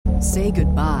Say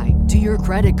goodbye to your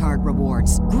credit card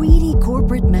rewards. Greedy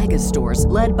corporate mega stores,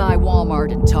 led by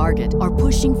Walmart and Target, are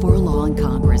pushing for a law in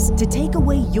Congress to take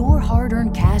away your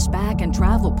hard-earned cash back and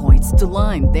travel points to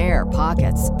line their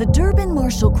pockets. The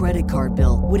Durbin-Marshall credit card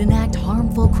bill would enact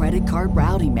harmful credit card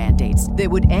routing mandates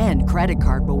that would end credit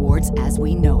card rewards as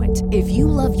we know it. If you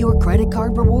love your credit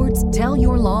card rewards, tell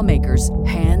your lawmakers,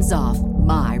 hands off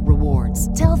my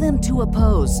rewards. Tell them to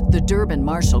oppose the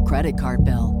Durbin-Marshall credit card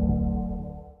bill.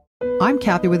 I'm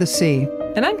Kathy with a C.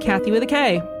 And I'm Kathy with a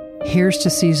K. Here's to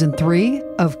Season 3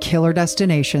 of Killer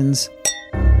Destinations.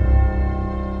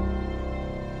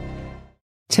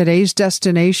 Today's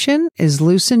destination is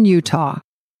Lucin, Utah.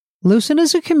 Lucin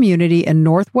is a community in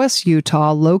northwest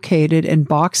Utah located in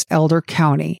Box Elder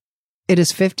County. It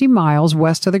is 50 miles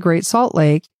west of the Great Salt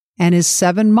Lake and is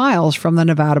 7 miles from the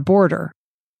Nevada border.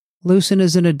 Lucin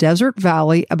is in a desert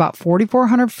valley about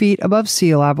 4,400 feet above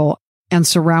sea level and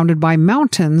surrounded by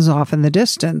mountains off in the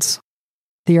distance.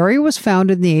 The area was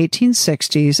founded in the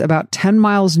 1860s, about 10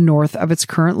 miles north of its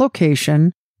current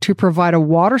location, to provide a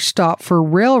water stop for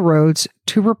railroads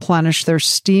to replenish their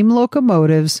steam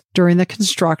locomotives during the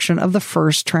construction of the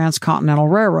first transcontinental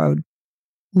railroad.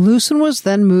 Lucin was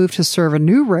then moved to serve a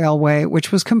new railway, which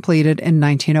was completed in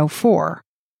 1904.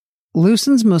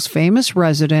 Lucin's most famous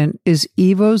resident is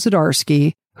Ivo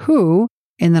Zdarsky, who,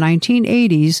 in the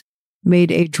 1980s,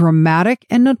 made a dramatic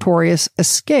and notorious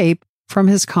escape from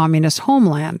his communist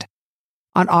homeland.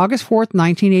 On August 4,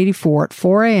 1984, at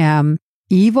 4 a.m.,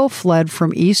 Ivo fled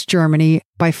from East Germany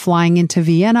by flying into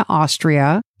Vienna,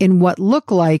 Austria, in what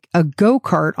looked like a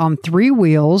go-kart on 3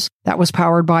 wheels that was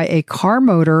powered by a car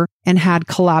motor and had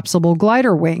collapsible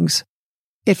glider wings.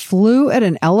 It flew at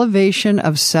an elevation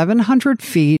of 700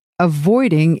 feet,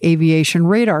 avoiding aviation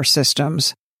radar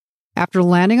systems. After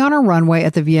landing on a runway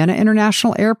at the Vienna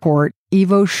International Airport,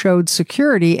 Ivo showed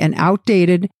security an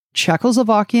outdated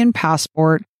Czechoslovakian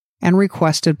passport and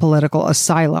requested political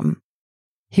asylum.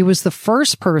 He was the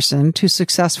first person to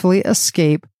successfully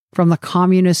escape from the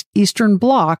communist Eastern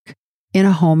Bloc in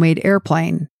a homemade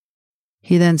airplane.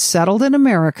 He then settled in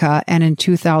America and in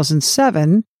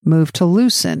 2007 moved to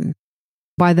Lucin.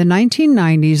 By the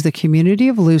 1990s, the community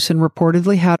of Lucin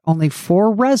reportedly had only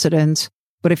 4 residents,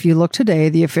 but if you look today,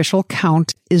 the official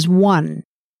count is 1.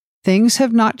 Things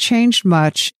have not changed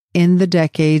much in the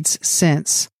decades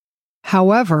since.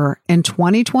 However, in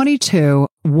 2022,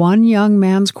 one young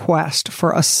man's quest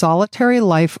for a solitary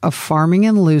life of farming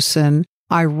in Lucin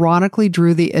ironically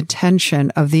drew the attention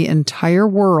of the entire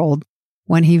world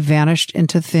when he vanished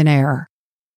into thin air.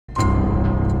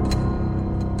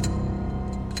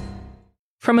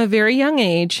 From a very young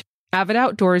age, avid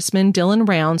outdoorsman Dylan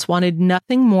Rounds wanted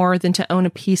nothing more than to own a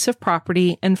piece of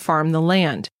property and farm the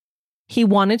land. He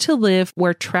wanted to live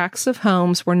where tracts of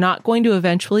homes were not going to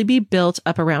eventually be built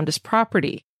up around his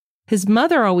property. His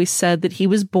mother always said that he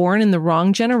was born in the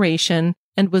wrong generation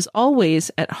and was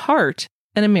always, at heart,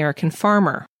 an American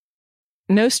farmer.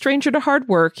 No stranger to hard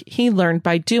work, he learned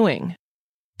by doing.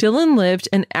 Dylan lived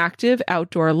an active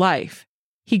outdoor life.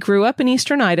 He grew up in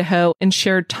eastern Idaho and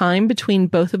shared time between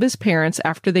both of his parents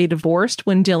after they divorced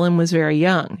when Dylan was very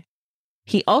young.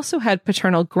 He also had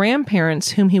paternal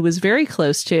grandparents whom he was very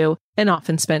close to and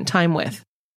often spent time with.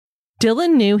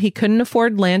 Dylan knew he couldn't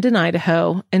afford land in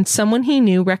Idaho, and someone he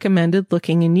knew recommended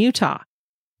looking in Utah.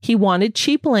 He wanted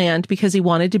cheap land because he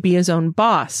wanted to be his own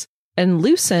boss, and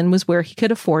Lucin was where he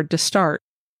could afford to start.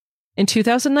 In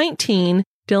 2019,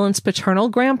 Dylan's paternal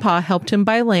grandpa helped him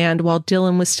buy land while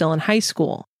Dylan was still in high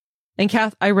school. And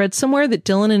Kath, I read somewhere that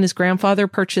Dylan and his grandfather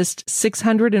purchased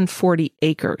 640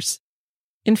 acres.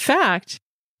 In fact,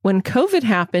 when COVID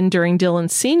happened during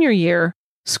Dylan's senior year,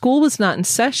 school was not in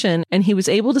session and he was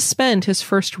able to spend his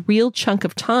first real chunk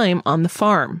of time on the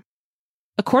farm.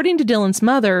 According to Dylan's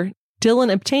mother,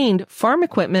 Dylan obtained farm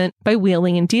equipment by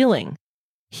wheeling and dealing.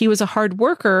 He was a hard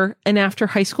worker and after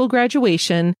high school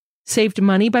graduation, saved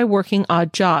money by working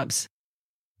odd jobs.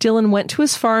 Dylan went to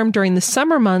his farm during the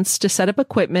summer months to set up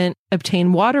equipment,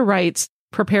 obtain water rights,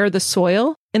 prepare the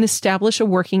soil, and establish a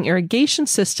working irrigation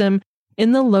system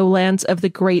in the lowlands of the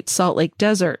Great Salt Lake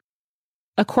Desert.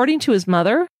 According to his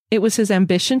mother, it was his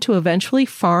ambition to eventually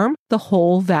farm the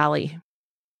whole valley.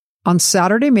 On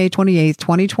Saturday, May 28,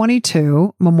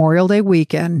 2022, Memorial Day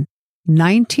weekend,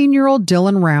 19-year-old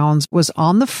Dylan Rounds was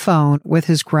on the phone with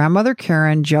his grandmother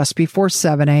Karen just before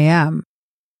 7 a.m.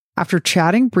 After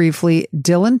chatting briefly,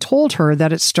 Dylan told her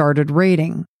that it started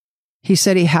raining. He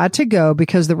said he had to go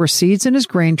because there were seeds in his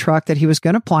grain truck that he was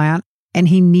going to plant, and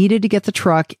he needed to get the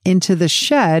truck into the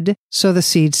shed so the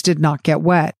seeds did not get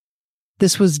wet.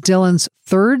 This was Dylan's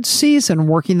 3rd season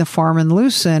working the farm in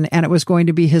Lucin, and it was going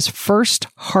to be his first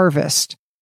harvest.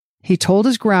 He told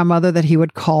his grandmother that he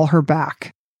would call her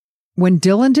back. When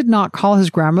Dylan did not call his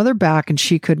grandmother back and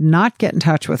she could not get in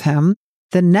touch with him,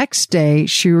 the next day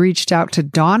she reached out to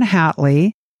Don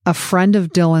Hatley, a friend of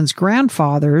Dylan's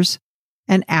grandfather's,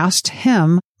 and asked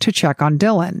him to check on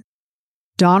Dylan.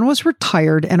 Don was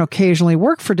retired and occasionally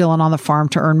worked for Dylan on the farm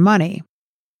to earn money.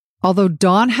 Although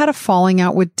Don had a falling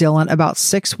out with Dylan about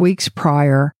 6 weeks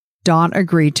prior, Don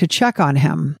agreed to check on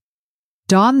him.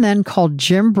 Don then called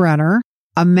Jim Brenner,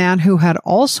 a man who had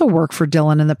also worked for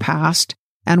Dylan in the past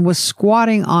and was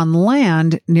squatting on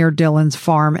land near Dylan's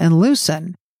farm in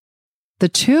Lucin. The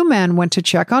two men went to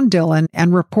check on Dylan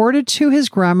and reported to his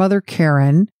grandmother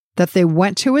Karen that they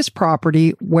went to his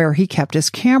property where he kept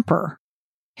his camper.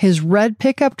 His red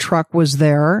pickup truck was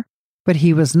there, but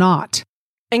he was not.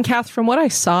 And Kath, from what I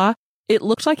saw, it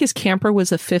looked like his camper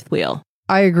was a fifth wheel.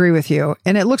 I agree with you,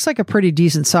 and it looks like a pretty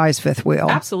decent sized fifth wheel.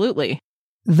 Absolutely.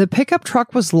 The pickup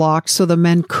truck was locked, so the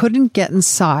men couldn't get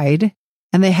inside,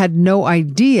 and they had no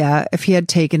idea if he had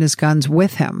taken his guns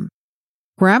with him.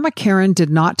 Grandma Karen did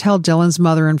not tell Dylan's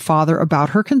mother and father about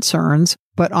her concerns,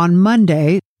 but on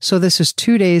Monday, so this is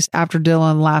 2 days after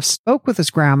Dylan last spoke with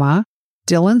his grandma,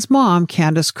 Dylan's mom,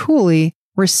 Candace Cooley,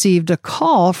 received a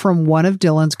call from one of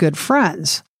Dylan's good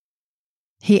friends.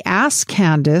 He asked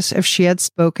Candace if she had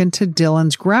spoken to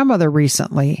Dylan's grandmother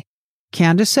recently.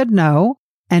 Candace said no,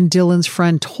 and Dylan's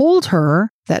friend told her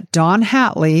that Don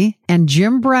Hatley and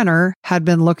Jim Brenner had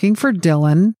been looking for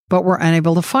Dylan but were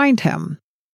unable to find him.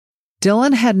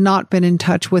 Dylan had not been in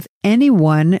touch with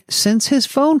anyone since his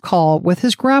phone call with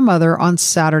his grandmother on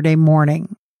Saturday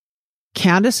morning.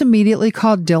 Candace immediately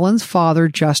called Dylan's father,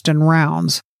 Justin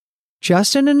Rounds.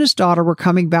 Justin and his daughter were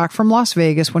coming back from Las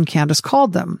Vegas when Candace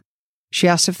called them. She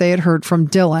asked if they had heard from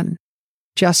Dylan.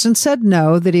 Justin said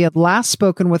no, that he had last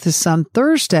spoken with his son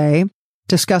Thursday,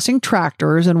 discussing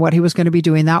tractors and what he was going to be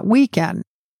doing that weekend.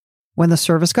 When the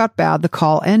service got bad, the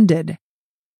call ended.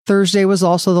 Thursday was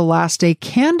also the last day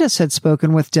Candace had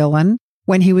spoken with Dylan,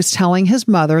 when he was telling his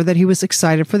mother that he was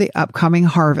excited for the upcoming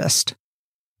harvest.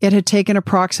 It had taken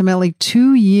approximately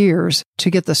 2 years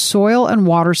to get the soil and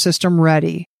water system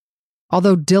ready.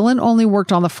 Although Dylan only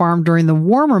worked on the farm during the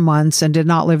warmer months and did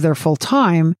not live there full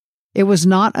time, it was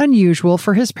not unusual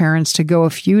for his parents to go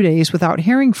a few days without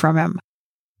hearing from him.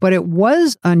 But it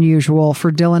was unusual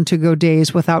for Dylan to go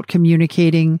days without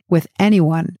communicating with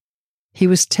anyone. He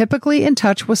was typically in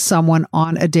touch with someone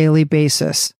on a daily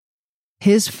basis.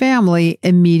 His family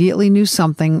immediately knew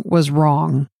something was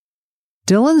wrong.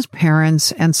 Dylan's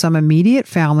parents and some immediate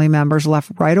family members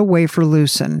left right away for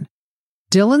Lucin.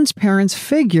 Dylan's parents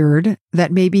figured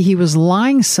that maybe he was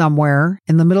lying somewhere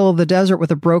in the middle of the desert with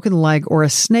a broken leg or a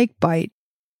snake bite.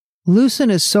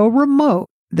 Lucin is so remote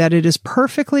that it is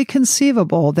perfectly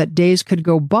conceivable that days could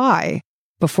go by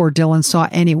before Dylan saw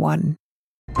anyone.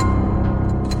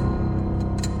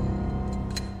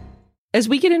 As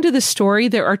we get into the story,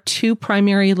 there are 2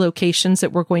 primary locations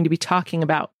that we're going to be talking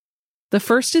about. The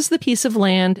first is the piece of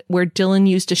land where Dylan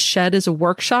used a shed as a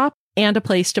workshop and a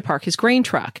place to park his grain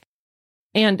truck.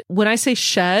 And when I say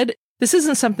shed, this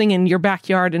isn't something in your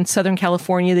backyard in Southern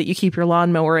California that you keep your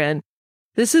lawnmower in.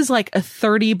 This is like a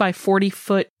 30 by 40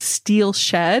 foot steel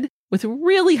shed with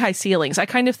really high ceilings. I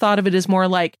kind of thought of it as more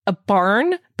like a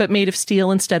barn, but made of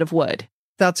steel instead of wood.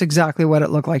 That's exactly what it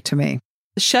looked like to me.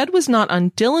 The shed was not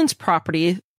on Dylan's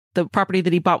property, the property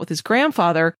that he bought with his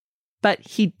grandfather, but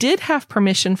he did have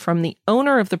permission from the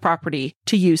owner of the property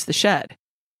to use the shed.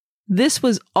 This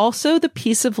was also the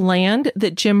piece of land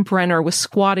that Jim Brenner was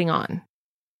squatting on.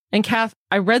 And Kath,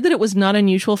 I read that it was not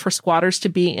unusual for squatters to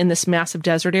be in this massive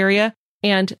desert area.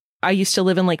 And I used to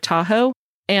live in Lake Tahoe.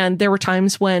 And there were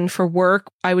times when for work,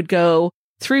 I would go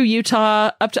through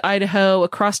Utah, up to Idaho,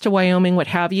 across to Wyoming, what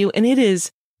have you. And it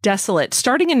is desolate.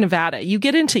 Starting in Nevada, you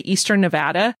get into eastern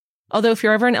Nevada. Although if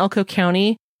you're ever in Elko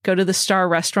County, go to the Star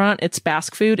Restaurant. It's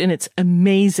Basque food and it's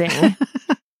amazing.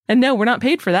 And no, we're not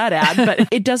paid for that ad, but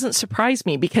it doesn't surprise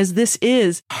me because this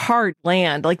is hard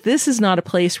land. Like, this is not a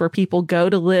place where people go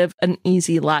to live an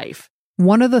easy life.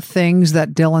 One of the things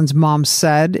that Dylan's mom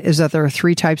said is that there are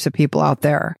 3 types of people out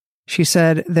there. She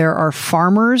said there are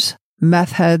farmers,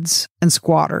 meth heads, and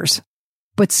squatters.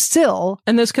 But still...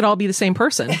 And those could all be the same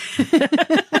person.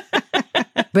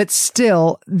 But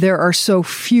still, there are so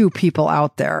few people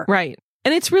out there. Right.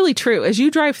 And it's really true. As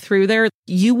you drive through there,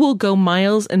 you will go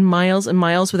miles and miles and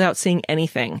miles without seeing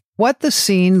anything. What the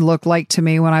scene looked like to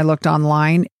me when I looked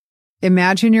online,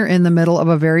 imagine you're in the middle of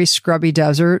a very scrubby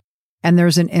desert and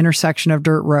there's an intersection of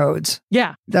dirt roads.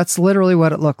 Yeah. That's literally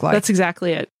what it looked like. That's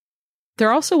exactly it.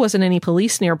 There also wasn't any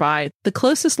police nearby. The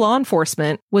closest law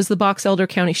enforcement was the Box Elder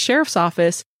County Sheriff's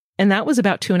Office, and that was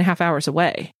about 2.5 hours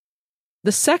away.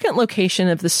 The second location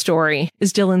of the story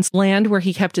is Dylan's land where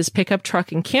he kept his pickup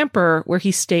truck and camper where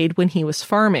he stayed when he was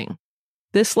farming.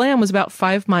 This land was about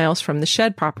 5 miles from the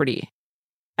shed property.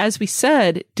 As we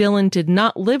said, Dylan did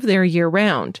not live there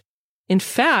year-round. In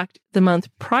fact, the month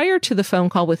prior to the phone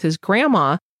call with his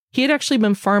grandma, he had actually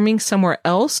been farming somewhere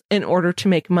else in order to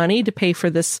make money to pay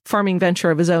for this farming venture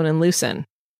of his own in Lucin.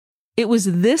 It was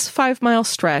this 5-mile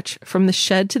stretch from the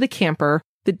shed to the camper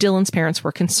that Dylan's parents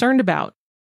were concerned about.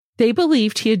 They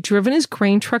believed he had driven his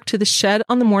grain truck to the shed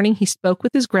on the morning he spoke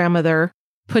with his grandmother,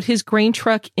 put his grain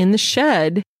truck in the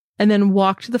shed, and then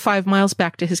walked the 5 miles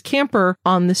back to his camper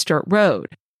on this dirt road.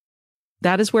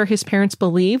 That is where his parents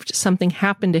believed something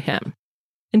happened to him.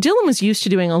 And Dylan was used to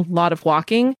doing a lot of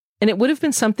walking, and it would have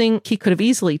been something he could have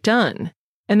easily done.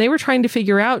 And they were trying to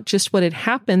figure out just what had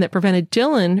happened that prevented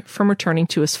Dylan from returning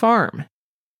to his farm.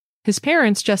 His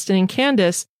parents, Justin and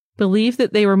Candace, believed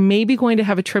that they were maybe going to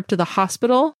have a trip to the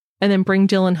hospital and then bring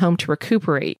Dylan home to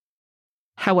recuperate.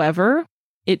 However,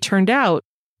 it turned out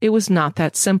it was not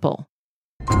that simple.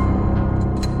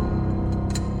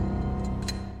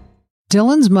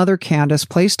 Dylan's mother, Candace,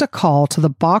 placed a call to the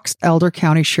Box Elder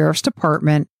County Sheriff's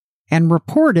Department and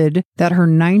reported that her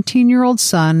 19-year-old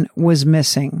son was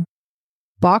missing.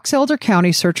 Box Elder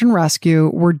County Search and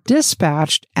Rescue were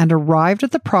dispatched and arrived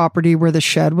at the property where the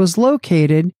shed was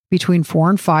located between 4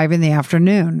 and 5 in the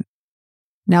afternoon.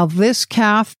 Now, this,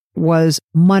 Kath, was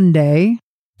Monday,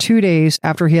 2 days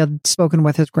after he had spoken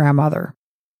with his grandmother.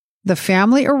 The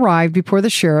family arrived before the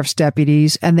sheriff's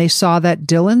deputies, and they saw that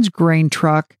Dylan's grain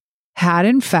truck had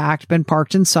in fact been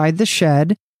parked inside the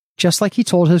shed, just like he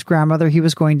told his grandmother he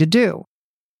was going to do.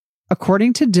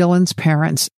 According to Dylan's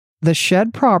parents, the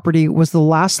shed property was the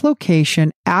last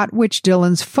location at which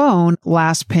Dylan's phone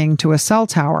last pinged to a cell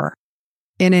tower.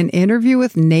 In an interview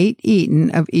with Nate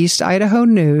Eaton of East Idaho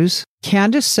News,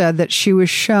 Candace said that she was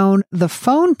shown the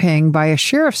phone ping by a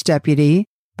sheriff's deputy,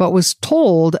 but was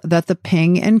told that the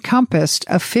ping encompassed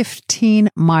a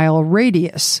 15-mile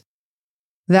radius.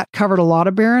 That covered a lot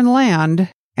of barren land,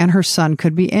 and her son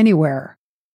could be anywhere.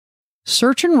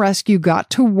 Search and Rescue got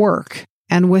to work,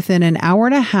 and within an hour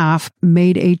and a half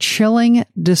made a chilling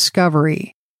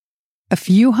discovery. A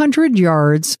few hundred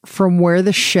yards from where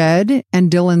the shed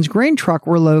and Dylan's grain truck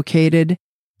were located,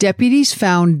 deputies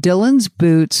found Dylan's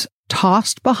boots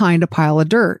tossed behind a pile of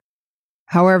dirt.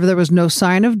 However, there was no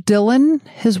sign of Dylan,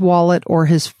 his wallet, or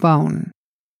his phone.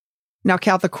 Now,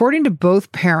 Kath, according to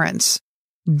both parents,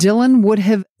 Dylan would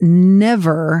have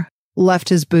never left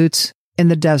his boots in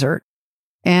the desert.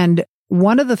 And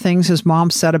one of the things his mom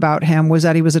said about him was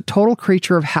that he was a total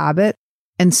creature of habit.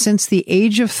 And since the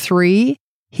age of 3,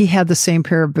 he had the same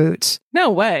pair of boots. No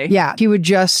way. Yeah, he would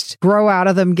just grow out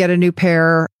of them, get a new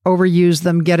pair, overuse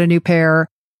them, get a new pair.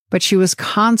 But she was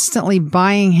constantly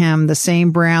buying him the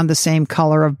same brand, the same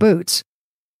color of boots.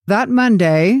 That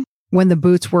Monday, when the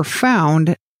boots were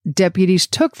found, deputies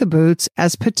took the boots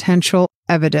as potential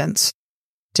evidence.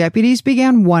 Deputies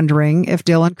began wondering if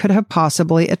Dylan could have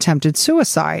possibly attempted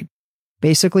suicide,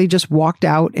 basically just walked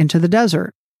out into the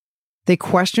desert. They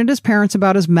questioned his parents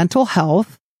about his mental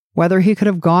health, whether he could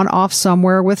have gone off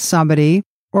somewhere with somebody,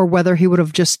 or whether he would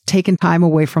have just taken time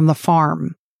away from the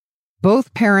farm.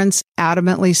 Both parents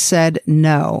adamantly said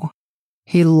no.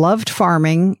 He loved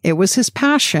farming, it was his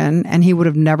passion, and he would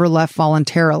have never left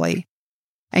voluntarily.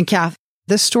 And Kath,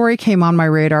 this story came on my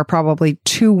radar probably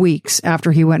 2 weeks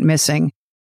after he went missing.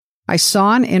 I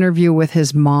saw an interview with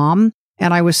his mom,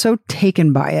 and I was so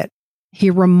taken by it.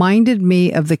 He reminded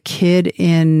me of the kid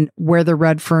in Where the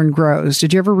Red Fern Grows.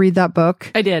 Did you ever read that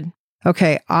book? I did.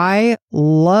 Okay, I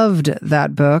loved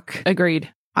that book.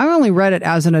 Agreed. I only read it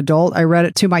as an adult. I read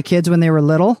it to my kids when they were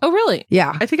little. Oh, really?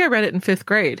 Yeah. I think I read it in 5th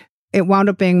grade. It wound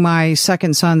up being my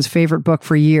second son's favorite book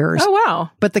for years. Oh,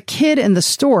 wow. But the kid in the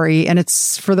story, and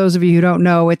it's, for those of you who don't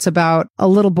know, it's about a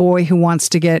little boy who wants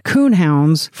to get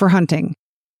coonhounds for hunting.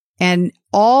 And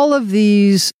all of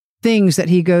these things that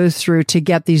he goes through to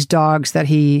get these dogs that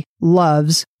he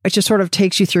loves, it just sort of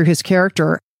takes you through his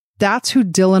character. That's who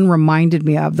Dylan reminded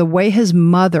me of. The way his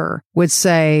mother would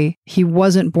say he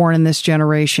wasn't born in this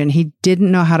generation. He didn't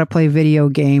know how to play video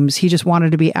games. He just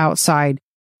wanted to be outside.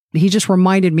 He just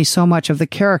reminded me so much of the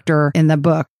character in the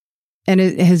book. And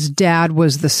his dad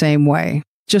was the same way.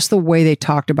 Just the way they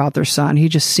talked about their son. He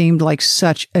just seemed like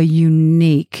such a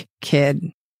unique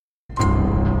kid.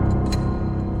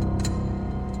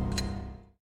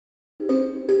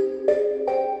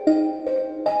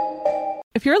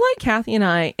 If you're like Kathy and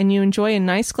I and you enjoy a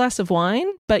nice glass of wine,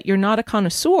 but you're not a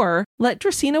connoisseur, let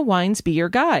Dracaena Wines be your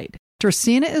guide.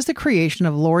 Dracaena is the creation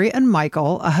of Lori and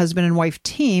Michael, a husband and wife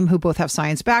team who both have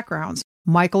science backgrounds.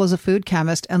 Michael is a food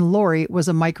chemist, and Lori was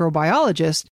a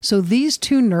microbiologist. So these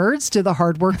two nerds did the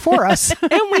hard work for us.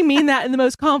 And we mean that in the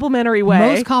most complimentary way.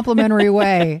 Most complimentary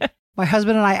way. My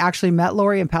husband and I actually met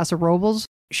Lori in Paso Robles.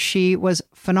 She was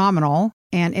phenomenal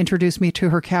and introduced me to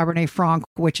her Cabernet Franc,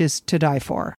 which is to die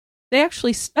for. They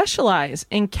actually specialize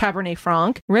in Cabernet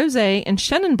Franc, Rosé, and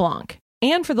Chenin Blanc.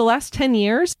 And for the last 10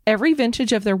 years, every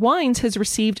vintage of their wines has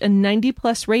received a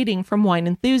 90-plus rating from Wine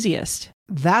Enthusiast.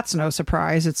 That's no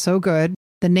surprise. It's so good.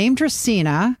 The name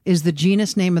Dracaena is the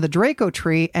genus name of the Draco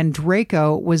tree, and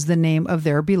Draco was the name of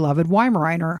their beloved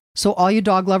Weimaraner. So all you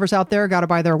dog lovers out there got to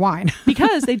buy their wine.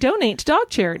 Because they donate to dog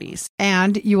charities.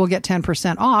 And you will get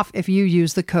 10% off if you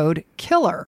use the code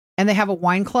KILLER. And they have a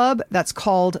wine club that's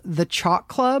called the Chalk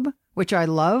Club, which I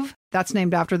love. That's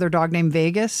named after their dog named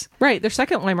Vegas. Right, their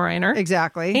second Weimaraner.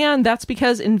 Exactly. And that's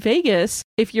because in Vegas,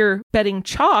 if you're betting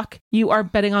chalk, you are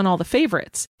betting on all the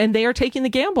favorites. And they are taking the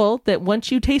gamble that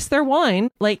once you taste their wine,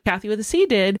 like Kathy with a C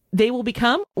did, they will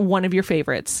become one of your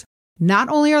favorites. Not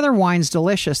only are their wines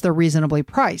delicious, they're reasonably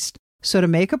priced. So to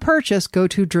make a purchase, go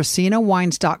to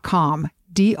DracaenaWines.com,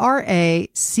 DRACAENA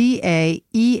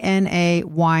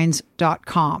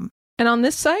wines.com. And on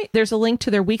this site, there's a link to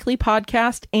their weekly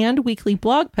podcast and weekly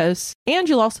blog posts, and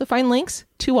you'll also find links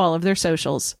to all of their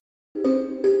socials.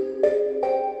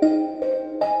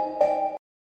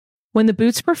 When the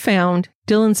boots were found,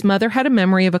 Dylan's mother had a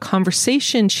memory of a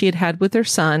conversation she had had with her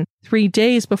son 3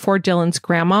 days before Dylan's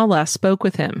grandma last spoke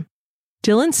with him.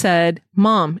 Dylan said,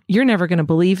 "Mom, you're never going to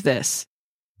believe this."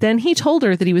 Then he told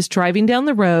her that he was driving down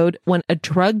the road when a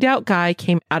drugged-out guy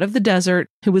came out of the desert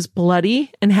who was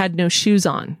bloody and had no shoes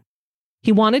on.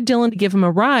 He wanted Dylan to give him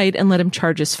a ride and let him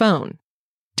charge his phone.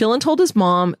 Dylan told his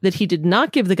mom that he did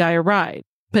not give the guy a ride,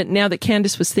 but now that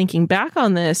Candace was thinking back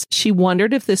on this, she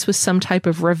wondered if this was some type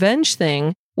of revenge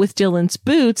thing, with Dylan's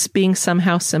boots being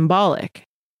somehow symbolic.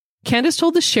 Candace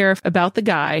told the sheriff about the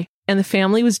guy, and the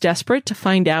family was desperate to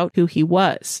find out who he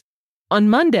was. On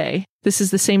Monday, this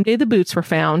is the same day the boots were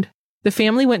found, the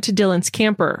family went to Dylan's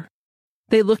camper.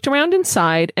 They looked around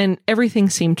inside, and everything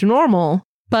seemed normal,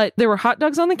 but there were hot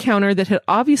dogs on the counter that had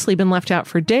obviously been left out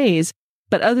for days,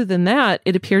 but other than that,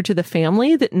 it appeared to the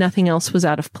family that nothing else was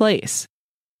out of place.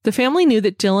 The family knew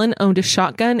that Dylan owned a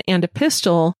shotgun and a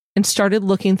pistol and started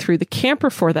looking through the camper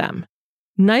for them.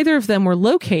 Neither of them were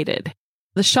located.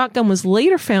 The shotgun was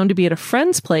later found to be at a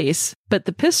friend's place, but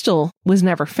the pistol was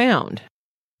never found.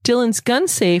 Dylan's gun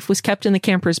safe was kept in the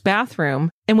camper's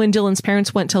bathroom, and when Dylan's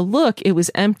parents went to look, it was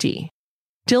empty.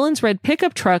 Dylan's red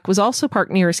pickup truck was also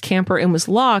parked near his camper and was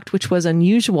locked, which was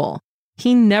unusual.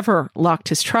 He never locked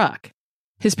his truck.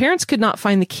 His parents could not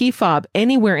find the key fob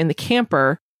anywhere in the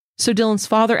camper, so Dylan's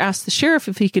father asked the sheriff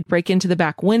if he could break into the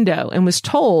back window and was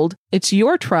told, "It's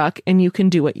your truck and you can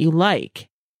do what you like."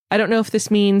 I don't know if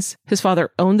this means his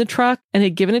father owned the truck and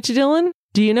had given it to Dylan.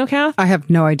 Do you know, Kath? I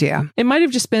have no idea. It might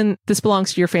have just been, "This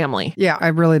belongs to your family." Yeah, I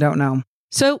really don't know.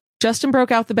 So Justin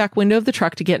broke out the back window of the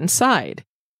truck to get inside.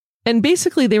 And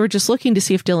basically, they were just looking to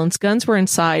see if Dylan's guns were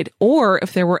inside or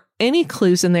if there were any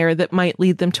clues in there that might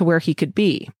lead them to where he could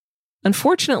be.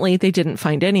 Unfortunately, they didn't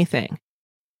find anything.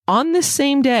 On this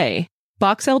same day,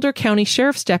 Box Elder County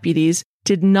Sheriff's deputies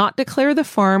did not declare the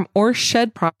farm or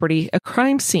shed property a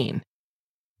crime scene.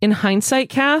 In hindsight,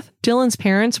 Kath, Dylan's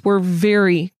parents were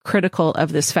very critical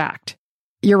of this fact.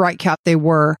 You're right, Kat, they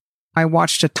were. I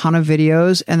watched a ton of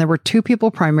videos, and there were two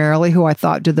people primarily who I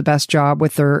thought did the best job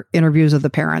with their interviews of the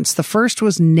parents. The first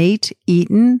was Nate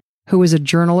Eaton, who is a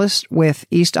journalist with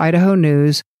East Idaho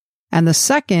News. And the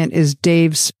second is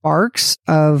Dave Sparks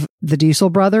of the Diesel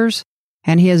Brothers.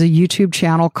 And he has a YouTube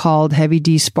channel called Heavy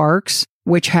D Sparks,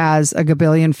 which has a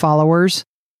gabillion followers.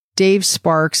 Dave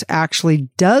Sparks actually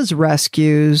does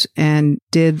rescues and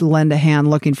did lend a hand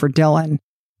looking for Dylan.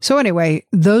 So anyway,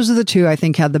 those are the two I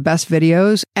think had the best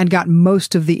videos and got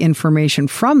most of the information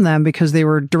from them because they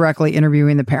were directly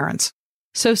interviewing the parents.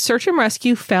 So Search and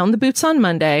Rescue found the boots on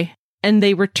Monday, and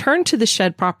they returned to the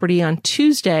shed property on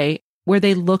Tuesday, where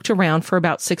they looked around for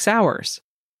about 6 hours.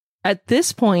 At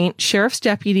this point, sheriff's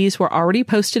deputies were already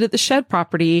posted at the shed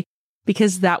property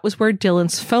because that was where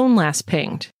Dylan's phone last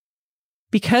pinged.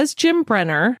 Because Jim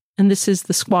Brenner, and this is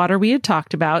the squatter we had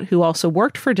talked about, who also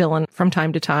worked for Dylan from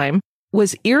time to time,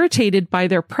 was irritated by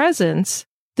their presence,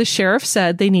 the sheriff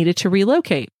said they needed to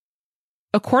relocate.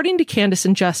 According to Candace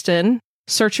and Justin,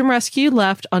 Search and Rescue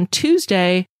left on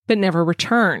Tuesday, but never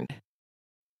returned.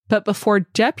 But before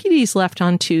deputies left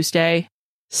on Tuesday,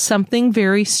 something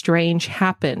very strange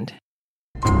happened.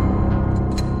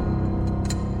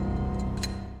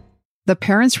 The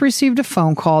parents received a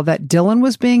phone call that Dylan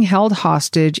was being held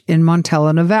hostage in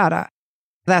Montella, Nevada.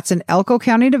 That's in Elko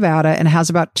County, Nevada, and has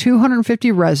about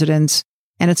 250 residents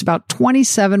and it's about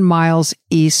 27 miles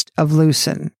east of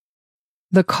Lucin.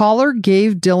 The caller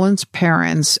gave Dylan's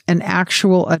parents an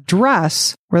actual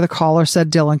address where the caller said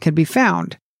Dylan could be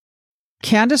found.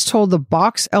 Candace told the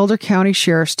Box Elder County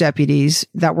Sheriff's deputies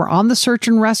that were on the search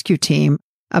and rescue team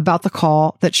about the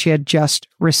call that she had just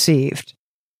received.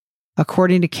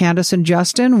 According to Candace and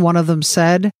Justin, one of them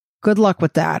said, "Good luck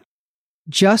with that."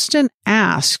 Justin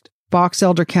asked Box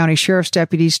Elder County Sheriff's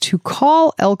deputies to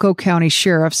call Elko County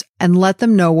Sheriffs and let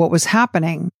them know what was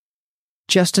happening.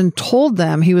 Justin told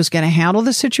them he was going to handle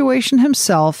the situation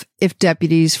himself if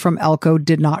deputies from Elko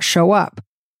did not show up.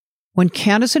 When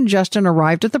Candace and Justin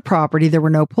arrived at the property, there were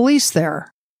no police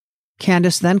there.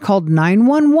 Candace then called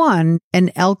 911,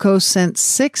 and Elko sent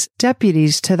 6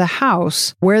 deputies to the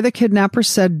house where the kidnapper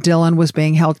said Dylan was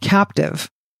being held captive.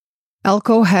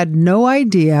 Elko had no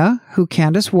idea who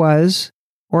Candace was,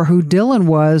 or who Dylan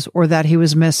was, or that he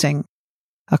was missing.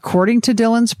 According to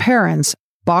Dylan's parents,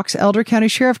 Box Elder County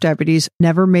Sheriff deputies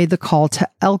never made the call to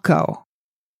Elko.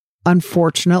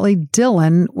 Unfortunately,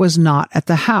 Dylan was not at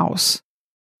the house.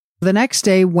 The next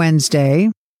day,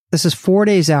 Wednesday, this is 4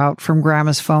 days out from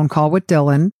Grandma's phone call with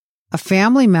Dylan, a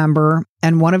family member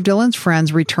and one of Dylan's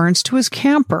friends returns to his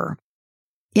camper.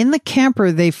 In the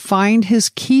camper, they find his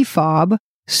key fob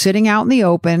sitting out in the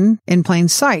open in plain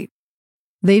sight.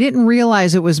 They didn't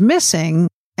realize it was missing,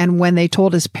 and when they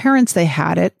told his parents they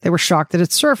had it, they were shocked at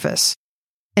its surface.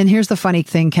 And here's the funny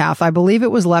thing, Kath. I believe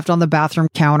it was left on the bathroom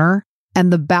counter,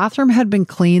 and the bathroom had been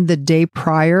cleaned the day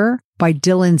prior by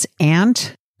Dylan's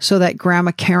aunt so that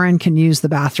Grandma Karen can use the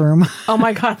bathroom. Oh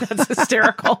my God, that's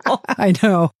hysterical. I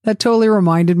know. That totally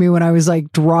reminded me when I was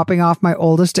dropping off my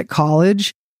oldest at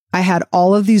college. I had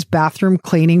all of these bathroom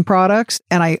cleaning products,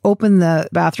 and I opened the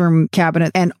bathroom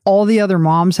cabinet, and all the other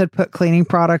moms had put cleaning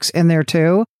products in there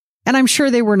too. And I'm sure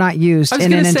they were not used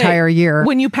in an entire year.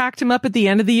 When you packed them up at the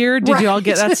end of the year, did you all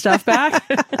get that stuff back?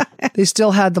 They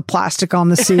still had the plastic on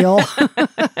the seal.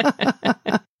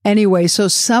 Anyway, so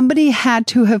somebody had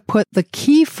to have put the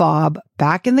key fob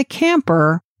back in the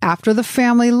camper after the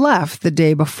family left the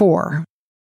day before.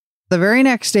 The very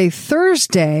next day,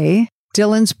 Thursday,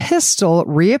 Dylan's pistol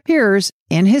reappears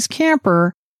in his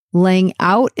camper, laying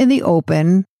out in the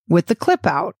open with the clip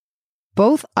out.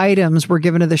 Both items were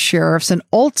given to the sheriffs and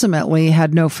ultimately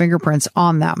had no fingerprints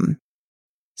on them.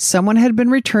 Someone had been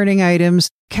returning items.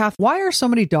 Kath, why are so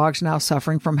many dogs now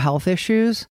suffering from health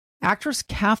issues? Actress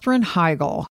Katherine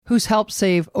Heigl, who's helped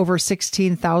save over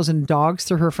 16,000 dogs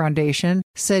through her foundation,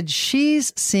 said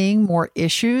she's seeing more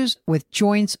issues with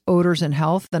joints, odors, and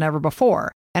health than ever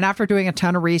before. And after doing a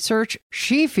ton of research,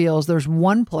 she feels there's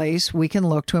one place we can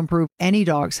look to improve any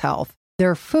dog's health: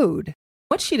 their food.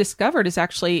 What she discovered is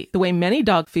actually the way many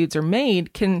dog foods are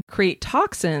made can create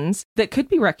toxins that could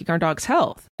be wrecking our dog's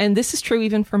health. And this is true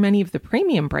even for many of the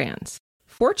premium brands.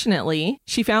 Fortunately,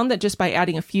 she found that just by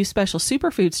adding a few special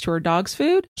superfoods to her dog's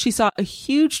food, she saw a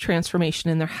huge transformation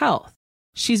in their health.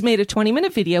 She's made a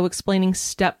 20-minute video explaining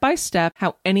step by step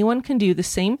how anyone can do the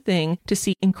same thing to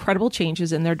see incredible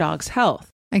changes in their dog's health.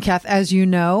 And Kath, as you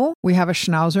know, we have a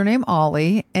schnauzer named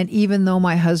Ollie, and even though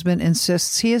my husband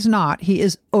insists he is not, he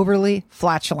is overly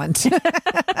flatulent.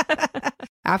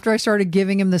 After I started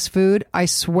giving him this food, I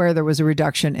swear there was a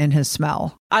reduction in his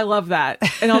smell. I love that.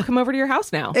 And I'll come over to your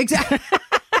house now. Exactly.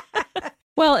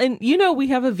 Well, and we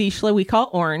have a Vizsla we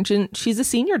call Orange, and she's a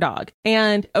senior dog.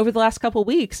 And over the last couple of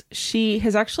weeks, she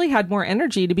has actually had more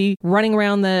energy to be running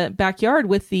around the backyard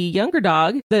with the younger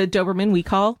dog, the Doberman we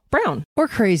call Brown. Or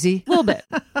Crazy. A little bit.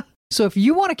 So if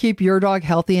you want to keep your dog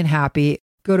healthy and happy,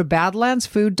 go to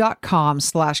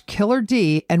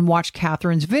badlandsfood.com/killerd and watch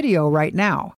Catherine's video right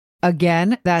now.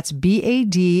 Again, that's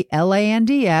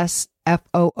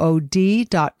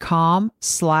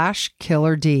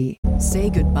badlandsfood.com/killerd.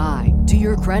 Say goodbye to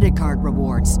your credit card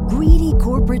rewards. Greedy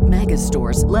corporate mega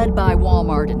stores, led by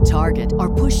Walmart and Target,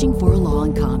 are pushing for a law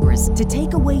in Congress to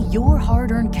take away your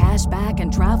hard-earned cash back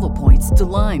and travel points to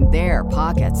line their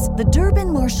pockets. The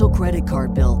Durbin-Marshall credit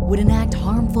card bill would enact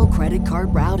harmful credit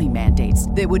card routing mandates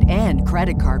that would end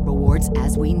credit card rewards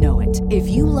as we know it. If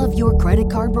you love your credit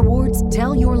card rewards,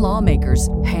 tell your lawmakers,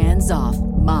 hands off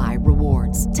my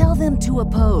rewards. Tell them to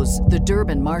oppose the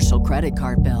Durbin-Marshall credit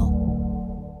card bill.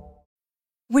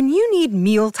 When you need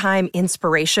mealtime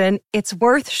inspiration, it's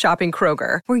worth shopping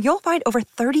Kroger, where you'll find over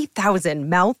 30,000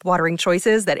 mouth-watering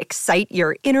choices that excite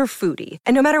your inner foodie.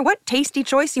 And no matter what tasty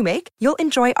choice you make, you'll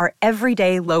enjoy our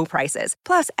everyday low prices,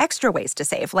 plus extra ways to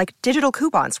save, like digital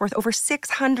coupons worth over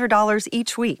 $600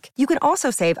 each week. You can also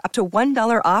save up to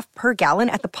 $1 off per gallon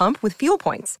at the pump with fuel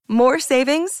points. More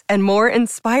savings and more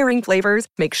inspiring flavors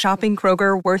make shopping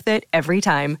Kroger worth it every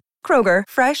time. Kroger,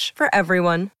 fresh for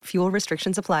everyone. Fuel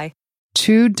restrictions apply.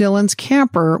 to Dylan's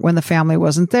camper when the family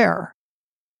wasn't there.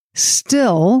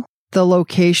 Still, the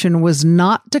location was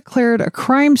not declared a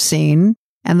crime scene,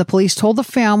 and the police told the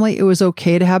family it was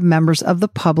okay to have members of the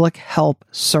public help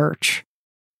search.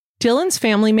 Dylan's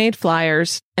family made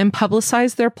flyers and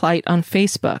publicized their plight on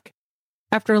Facebook.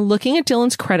 After looking at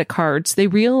Dylan's credit cards, they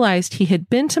realized he had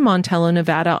been to Montello,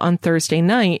 Nevada on Thursday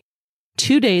night,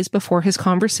 2 days before his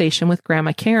conversation with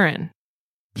Grandma Karen.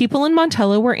 People in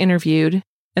Montello were interviewed,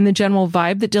 and the general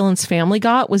vibe that Dylan's family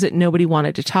got was that nobody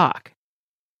wanted to talk.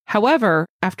 However,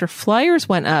 after flyers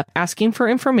went up asking for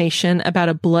information about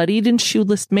a bloodied and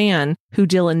shoeless man who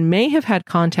Dylan may have had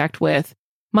contact with,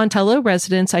 Montello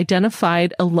residents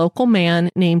identified a local man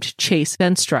named Chase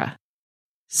Venstra.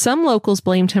 Some locals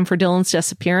blamed him for Dylan's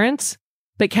disappearance,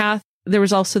 but Kath, there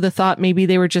was also the thought maybe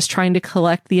they were just trying to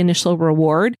collect the initial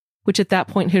reward, which at that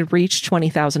point had reached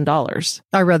 $20,000.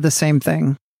 I read the same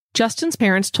thing. Justin's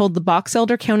parents told the Box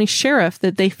Elder County Sheriff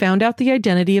that they found out the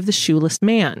identity of the shoeless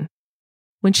man.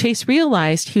 When Chase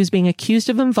realized he was being accused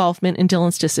of involvement in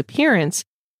Dylan's disappearance,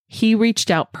 he reached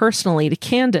out personally to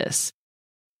Candace.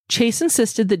 Chase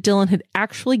insisted that Dylan had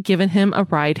actually given him a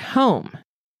ride home.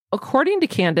 According to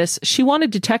Candace, she wanted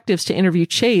detectives to interview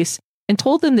Chase and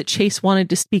told them that Chase wanted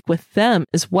to speak with them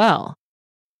as well.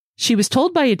 She was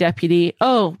told by a deputy,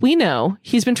 "Oh, we know.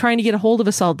 He's been trying to get a hold of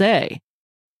us all day."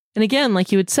 And again,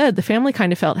 like you had said, the family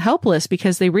kind of felt helpless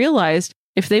because they realized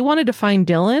if they wanted to find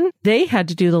Dylan, they had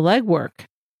to do the legwork.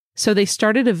 So they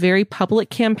started a very public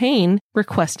campaign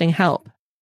requesting help.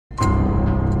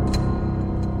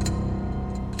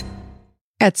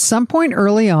 At some point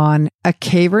early on, a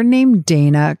caver named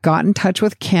Dana got in touch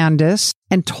with Candace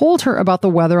and told her about the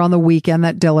weather on the weekend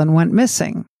that Dylan went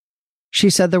missing. She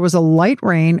said there was a light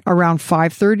rain around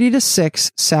 5:30 to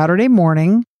 6 Saturday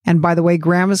morning, and by the way,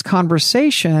 Grandma's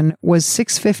conversation was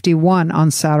 6:51 on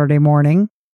Saturday morning.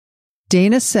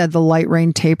 Dana said the light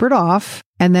rain tapered off,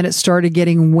 and then it started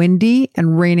getting windy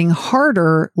and raining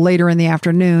harder later in the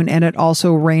afternoon, and it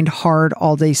also rained hard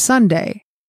all day Sunday.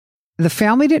 The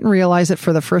family didn't realize it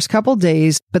for the first couple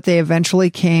days, but they eventually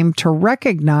came to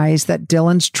recognize that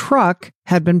Dylan's truck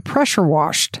had been pressure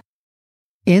washed.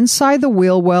 Inside the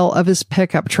wheel well of his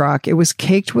pickup truck, it was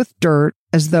caked with dirt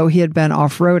as though he had been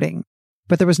off-roading,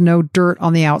 but there was no dirt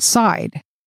on the outside.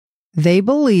 They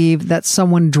believe that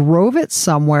someone drove it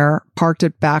somewhere, parked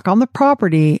it back on the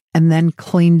property, and then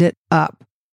cleaned it up.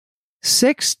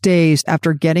 6 days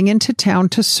after getting into town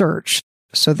to search,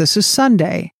 so this is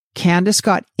Sunday, Candace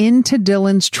got into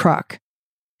Dylan's truck.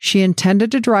 She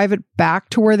intended to drive it back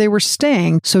to where they were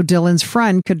staying so Dylan's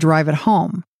friend could drive it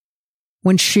home.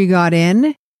 When she got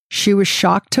in, she was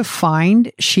shocked to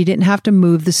find she didn't have to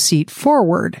move the seat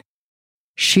forward.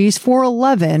 She's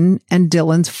 4'11" and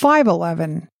Dylan's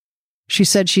 5'11". She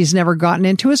said she's never gotten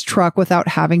into his truck without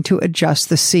having to adjust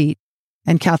the seat.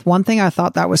 And Kath, one thing I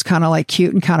thought that was kind of like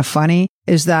cute and kind of funny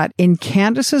is that in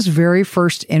Candace's very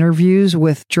first interviews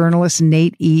with journalist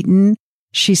Nate Eaton,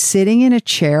 she's sitting in a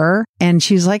chair and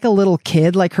she's like a little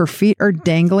kid, like her feet are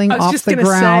dangling off the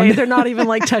ground. Say, they're not even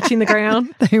like touching the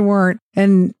ground. They weren't.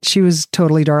 And she was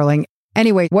totally darling.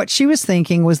 Anyway, what she was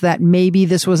thinking was that maybe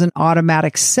this was an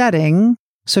automatic setting.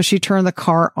 So she turned the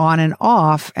car on and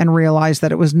off and realized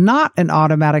that it was not an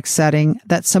automatic setting,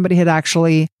 that somebody had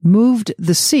actually moved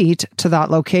the seat to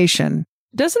that location.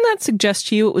 Doesn't that suggest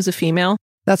to you it was a female?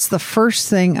 That's the first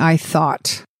thing I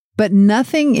thought. But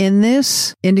nothing in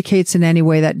this indicates in any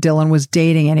way that Dylan was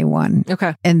dating anyone.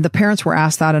 Okay. And the parents were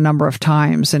asked that a number of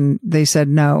times, and they said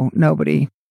no, nobody.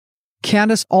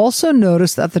 Candace also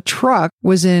noticed that the truck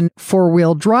was in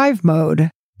four-wheel drive mode,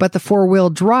 but the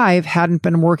four-wheel drive hadn't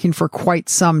been working for quite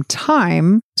some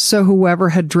time, so whoever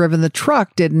had driven the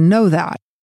truck didn't know that.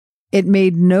 It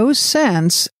made no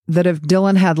sense that if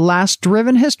Dylan had last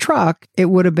driven his truck, it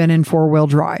would have been in four-wheel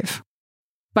drive.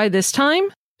 By this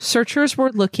time, searchers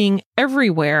were looking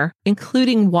everywhere,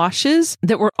 including washes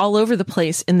that were all over the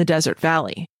place in the desert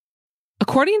valley.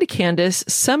 According to Candace,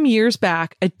 some years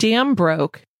back, a dam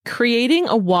broke, creating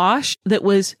a wash that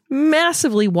was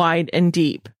massively wide and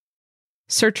deep.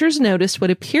 Searchers noticed what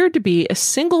appeared to be a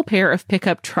single pair of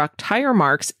pickup truck tire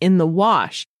marks in the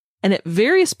wash, and at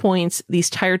various points, these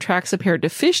tire tracks appeared to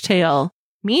fishtail,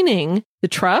 meaning the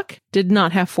truck did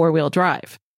not have four-wheel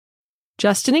drive.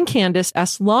 Justin and Candace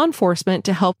asked law enforcement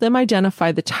to help them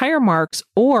identify the tire marks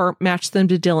or match them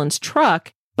to Dylan's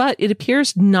truck, but it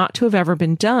appears not to have ever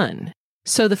been done.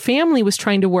 So the family was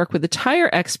trying to work with a tire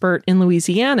expert in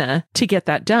Louisiana to get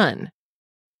that done.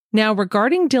 Now,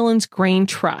 regarding Dylan's grain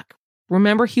truck,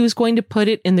 remember he was going to put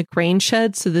it in the grain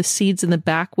shed so the seeds in the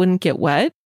back wouldn't get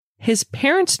wet? His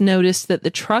parents noticed that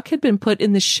the truck had been put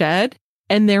in the shed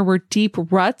and there were deep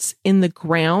ruts in the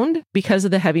ground because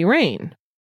of the heavy rain.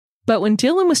 But when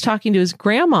Dylan was talking to his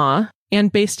grandma,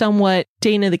 and based on what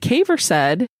Dana the Caver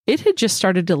said, it had just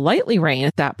started to lightly rain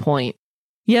at that point.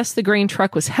 Yes, the grain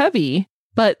truck was heavy,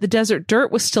 but the desert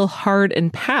dirt was still hard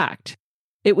and packed.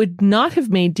 It would not have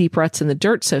made deep ruts in the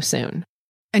dirt so soon.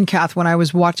 And Kath, when I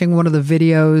was watching one of the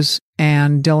videos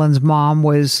and Dylan's mom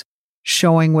was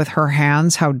showing with her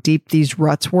hands how deep these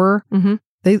ruts were,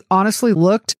 they honestly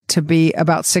looked to be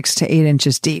about 6 to 8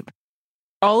 inches deep.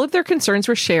 All of their concerns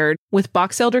were shared with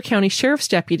Box Elder County Sheriff's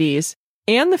deputies,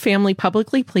 and the family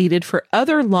publicly pleaded for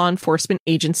other law enforcement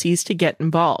agencies to get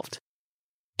involved.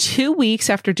 2 weeks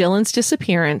after Dylan's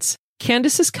disappearance,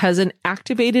 Candace's cousin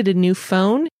activated a new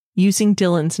phone using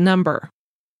Dylan's number.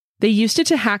 They used it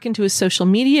to hack into his social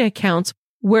media accounts,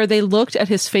 where they looked at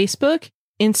his Facebook,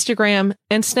 Instagram,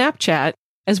 and Snapchat,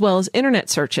 as well as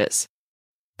internet searches.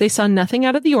 They saw nothing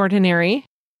out of the ordinary.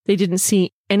 They didn't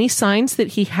see any signs that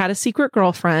he had a secret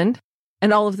girlfriend,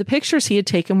 and all of the pictures he had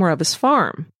taken were of his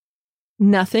farm.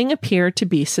 Nothing appeared to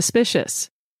be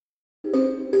suspicious.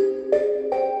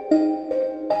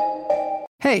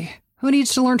 Hey, who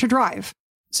needs to learn to drive?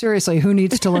 Seriously, who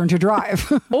needs to learn to drive?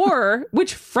 Or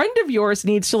which friend of yours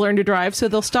needs to learn to drive so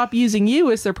they'll stop using you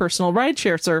as their personal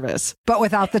rideshare service? But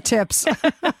without the tips.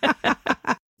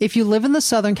 If you live in the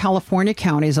Southern California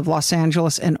counties of Los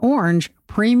Angeles and Orange,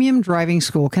 Premium Driving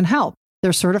School can help.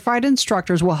 Their certified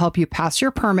instructors will help you pass your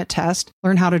permit test,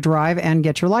 learn how to drive, and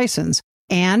get your license.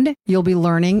 And you'll be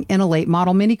learning in a late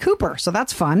model Mini Cooper, so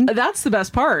that's fun. That's the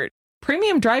best part.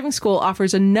 Premium Driving School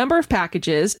offers a number of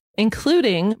packages,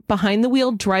 including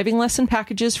behind-the-wheel driving lesson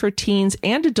packages for teens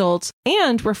and adults,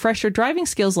 and refresher driving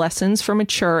skills lessons for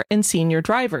mature and senior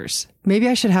drivers. Maybe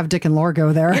I should have Dick and Laura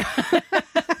go there.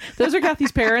 Those are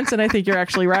Kathy's parents, and I think you're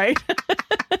actually right.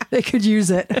 They could use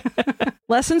it.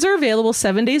 Lessons are available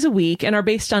 7 days a week and are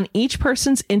based on each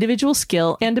person's individual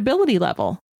skill and ability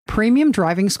level. Premium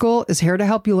Driving School is here to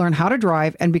help you learn how to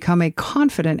drive and become a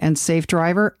confident and safe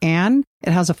driver, and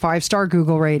it has a 5-star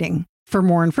Google rating. For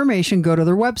more information, go to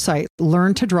their website,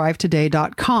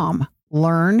 learntodrivetoday.com.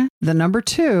 Learn, the number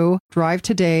 2,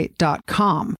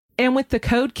 drivetoday.com. And with the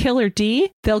code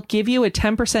KILLERD, they'll give you a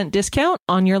 10% discount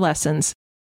on your lessons.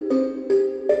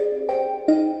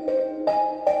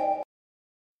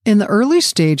 In the early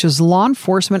stages, law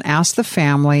enforcement asked the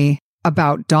family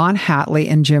about Don Hatley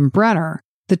and Jim Brenner,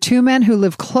 the two men who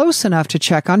lived close enough to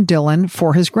check on Dylan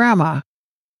for his grandma.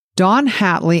 Don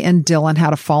Hatley and Dylan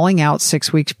had a falling out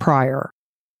 6 weeks prior.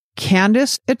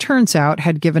 Candace, it turns out,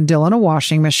 had given Dylan a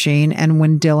washing machine, and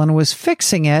when Dylan was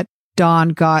fixing it, Don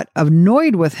got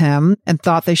annoyed with him and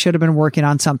thought they should have been working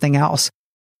on something else.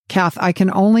 Kath, I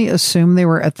can only assume they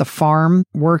were at the farm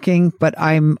working, but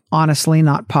I'm honestly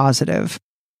not positive.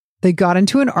 They got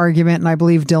into an argument, and I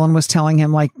believe Dylan was telling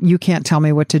him, like, you can't tell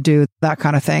me what to do, that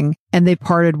kind of thing, and they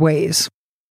parted ways.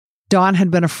 Don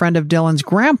had been a friend of Dylan's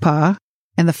grandpa,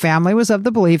 and the family was of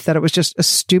the belief that it was just a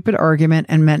stupid argument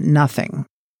and meant nothing.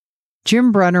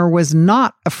 Jim Brenner was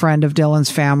not a friend of Dylan's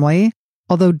family,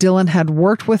 although Dylan had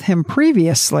worked with him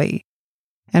previously.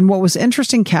 And what was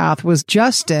interesting, Kath, was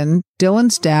Justin,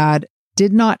 Dylan's dad,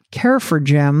 did not care for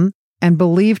Jim and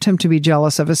believed him to be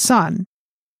jealous of his son.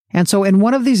 And so in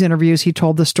one of these interviews, he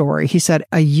told the story. He said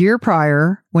a year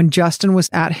prior, when Justin was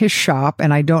at his shop,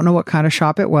 and I don't know what kind of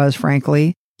shop it was,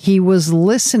 frankly, he was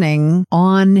listening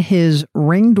on his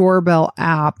Ring doorbell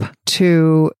app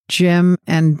to Jim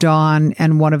and Don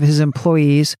and one of his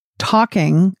employees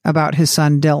talking about his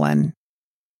son, Dylan.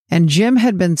 And Jim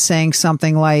had been saying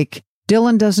something like,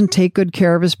 Dylan doesn't take good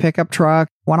care of his pickup truck.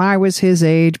 When I was his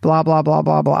age, blah, blah, blah,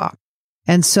 blah, blah.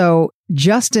 And so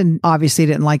Justin obviously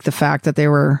didn't like the fact that they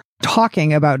were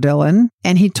talking about Dylan.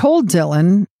 And he told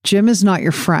Dylan, Jim is not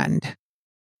your friend.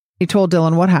 He told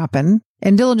Dylan what happened.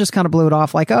 And Dylan just kind of blew it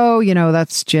off like, oh, you know,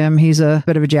 that's Jim. He's a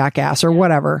bit of a jackass or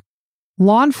whatever.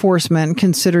 Law enforcement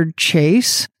considered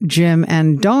Chase, Jim,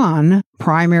 and Don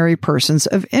primary persons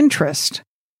of interest.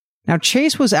 Now,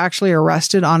 Chase was actually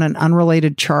arrested on an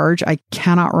unrelated charge. I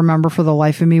cannot remember for the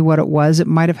life of me what it was. It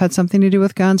might have had something to do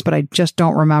with guns, but I just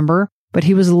don't remember. But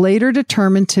he was later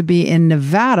determined to be in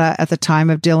Nevada at the time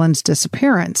of Dylan's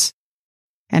disappearance.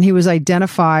 And he was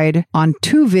identified on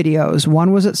 2 videos.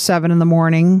 One was at 7 in the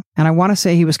morning, and I want to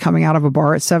say he was coming out of a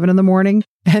bar at 7 in the morning.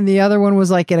 And the other one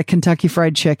was like at a Kentucky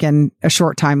Fried Chicken a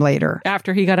short time later.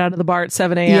 After he got out of the bar at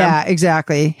 7 a.m. Yeah,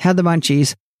 exactly. Had the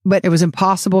munchies. But it was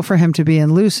impossible for him to be in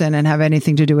Lucin and have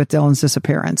anything to do with Dylan's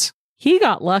disappearance. He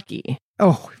got lucky.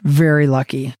 Oh, very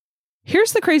lucky.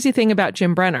 Here's the crazy thing about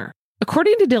Jim Brenner.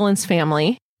 According to Dylan's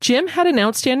family, Jim had an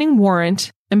outstanding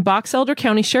warrant, and Box Elder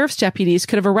County Sheriff's deputies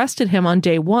could have arrested him on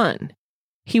day 1.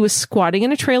 He was squatting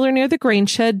in a trailer near the grain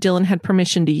shed Dylan had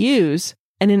permission to use,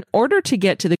 and in order to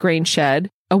get to the grain shed,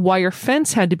 a wire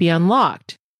fence had to be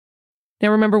unlocked. Now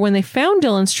remember, when they found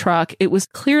Dylan's truck, it was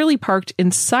clearly parked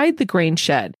inside the grain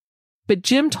shed, but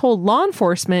Jim told law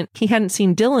enforcement he hadn't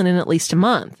seen Dylan in at least a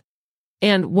month.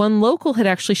 And one local had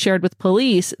actually shared with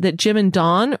police that Jim and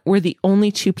Dawn were the only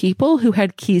two people who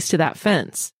had keys to that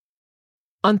fence.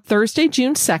 On Thursday,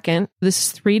 June 2nd, this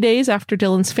is 3 days after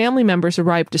Dylan's family members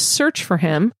arrived to search for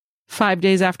him, 5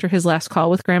 days after his last call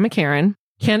with Grandma Karen,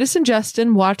 Candace and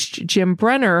Justin watched Jim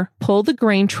Brenner pull the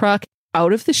grain truck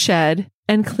out of the shed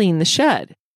and clean the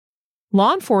shed.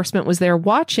 Law enforcement was there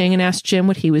watching and asked Jim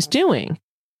what he was doing.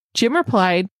 Jim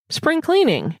replied, "Spring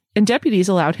cleaning," and deputies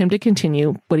allowed him to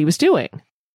continue what he was doing.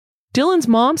 Dylan's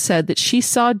mom said that she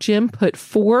saw Jim put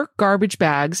 4 garbage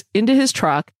bags into his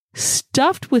truck,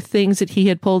 stuffed with things that he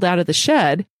had pulled out of the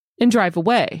shed, and drive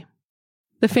away.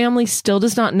 The family still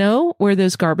does not know where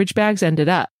those garbage bags ended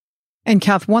up. And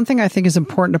Kath, one thing I think is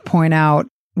important to point out,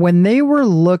 when they were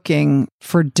looking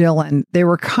for Dylan, they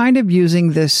were kind of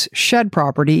using this shed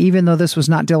property, even though this was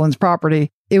not Dylan's property.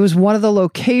 It was one of the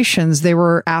locations they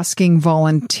were asking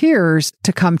volunteers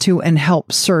to come to and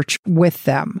help search with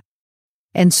them.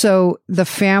 And so the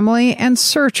family and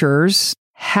searchers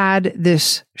had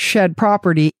this shed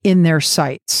property in their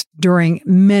sights during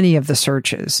many of the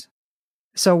searches.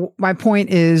 So my point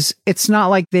is, it's not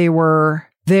like they were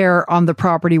there on the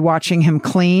property watching him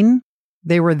clean.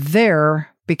 They were there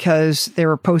because they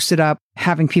were posted up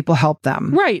having people help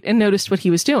them. Right, and noticed what he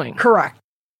was doing. Correct.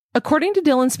 According to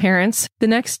Dylan's parents, the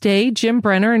next day, Jim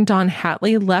Brenner and Don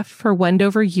Hatley left for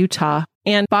Wendover, Utah,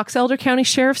 and Box Elder County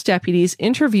Sheriff's deputies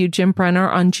interviewed Jim Brenner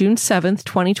on June 7th,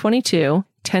 2022,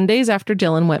 10 days after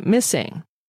Dylan went missing.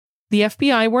 The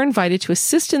FBI were invited to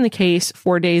assist in the case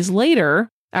 4 days later,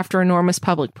 after enormous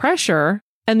public pressure,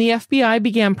 and the FBI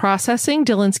began processing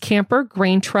Dylan's camper,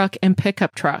 grain truck, and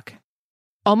pickup truck.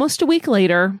 Almost a week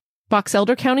later, Box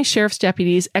Elder County Sheriff's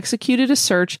deputies executed a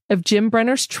search of Jim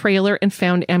Brenner's trailer and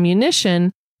found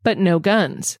ammunition, but no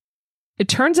guns. It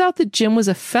turns out that Jim was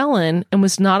a felon and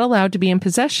was not allowed to be in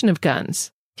possession of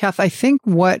guns. Kath, I think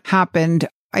what happened,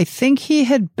 I think he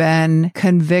had been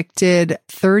convicted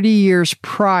 30 years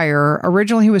prior.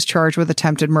 Originally, he was charged with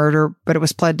attempted murder, but it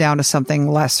was pled down to something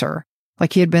lesser.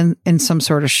 Like he had been in some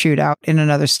sort of shootout in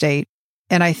another state.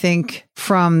 And I think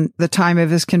from the time of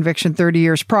his conviction 30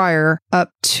 years prior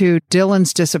up to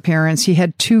Dylan's disappearance, he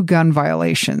had 2 gun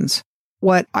violations.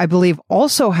 What I believe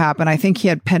also happened, I think he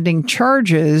had pending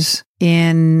charges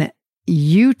in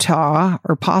Utah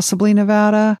or possibly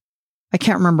Nevada. I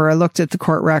can't remember. I looked at the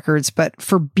court records, but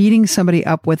for beating somebody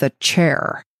up with a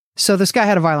chair. So this guy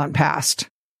had a violent past.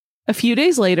 A few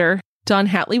days later, Don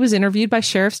Hatley was interviewed by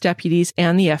sheriff's deputies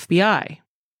and the FBI.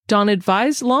 Don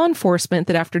advised law enforcement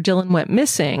that after Dylan went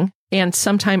missing, and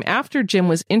sometime after Jim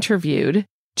was interviewed,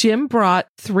 Jim brought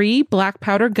 3 black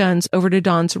powder guns over to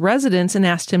Don's residence and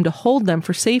asked him to hold them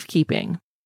for safekeeping.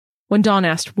 When Don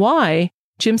asked why,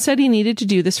 Jim said he needed to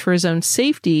do this for his own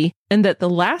safety, and that the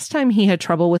last time he had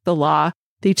trouble with the law,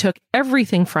 they took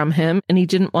everything from him, and he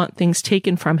didn't want things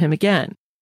taken from him again.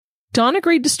 Don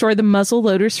agreed to store the muzzle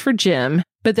loaders for Jim,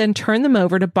 but then turned them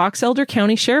over to Box Elder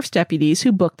County Sheriff's deputies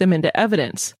who booked them into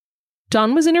evidence.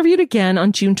 Don was interviewed again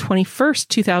on June 21st,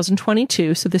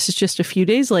 2022, so this is just a few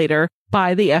days later,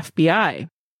 by the FBI.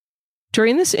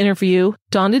 During this interview,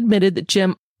 Don admitted that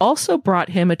Jim also brought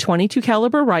him a .22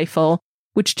 caliber rifle,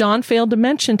 which Don failed to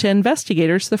mention to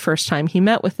investigators the first time he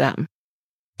met with them.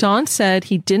 Don said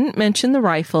he didn't mention the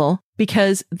rifle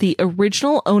because the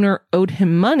original owner owed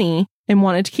him money and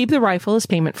wanted to keep the rifle as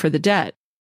payment for the debt.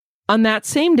 On that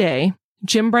same day,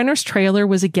 Jim Brenner's trailer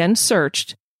was again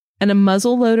searched, and a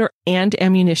muzzle loader and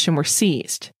ammunition were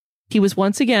seized. He was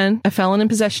once again a felon in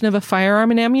possession of a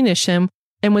firearm and ammunition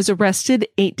and was arrested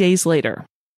 8 days later.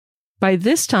 By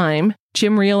this time,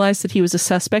 Jim realized that he was a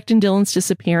suspect in Dylan's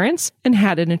disappearance and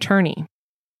had an attorney.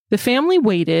 The family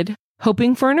waited,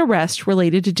 hoping for an arrest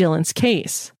related to Dylan's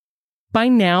case. By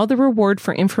now, the reward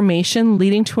for information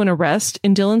leading to an arrest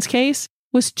in Dylan's case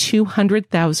was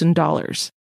 $200,000.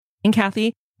 And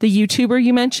Kathy, the YouTuber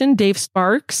you mentioned, Dave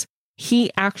Sparks,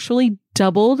 he actually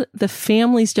doubled the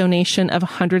family's donation of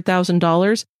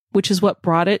 $100,000, which is what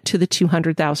brought it to the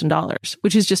 $200,000,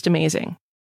 which is just amazing.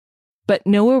 But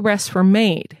no arrests were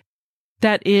made.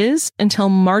 That is until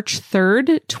March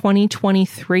 3rd,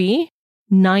 2023,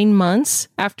 9 months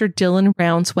after Dylan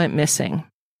Rounds went missing.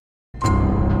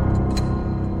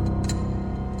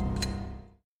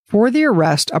 For the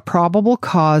arrest, a probable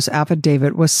cause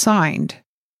affidavit was signed.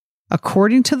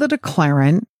 According to the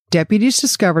declarant, deputies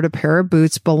discovered a pair of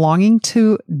boots belonging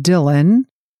to Dylan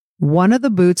One of the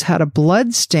boots had a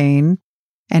blood stain,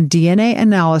 and DNA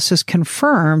analysis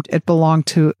confirmed it belonged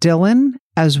to Dylan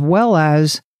as well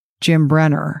as Jim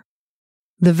Brenner.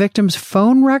 The victim's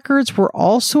phone records were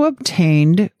also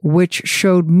obtained, which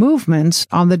showed movements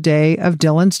on the day of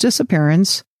Dylan's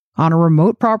disappearance on a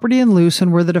remote property in Lucin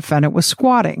where the defendant was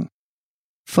squatting.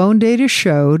 Phone data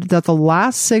showed that the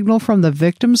last signal from the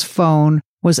victim's phone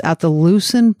was at the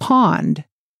Lucin pond,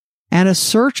 and a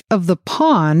search of the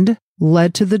pond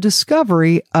led to the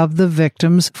discovery of the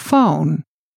victim's phone.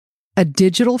 A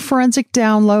digital forensic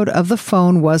download of the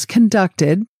phone was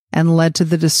conducted and led to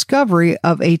the discovery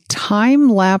of a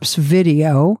time-lapse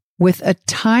video with a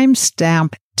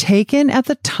timestamp taken at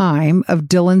the time of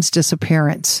Dylan's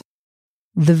disappearance.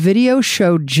 The video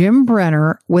showed Jim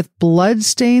Brenner with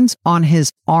bloodstains on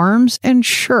his arms and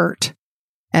shirt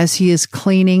as he is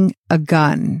cleaning a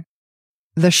gun.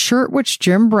 The shirt which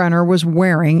Jim Brenner was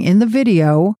wearing in the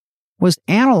video was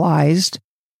analyzed,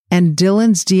 and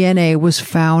Dylan's DNA was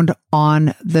found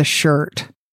on the shirt.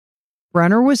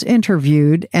 Brenner was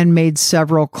interviewed and made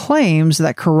several claims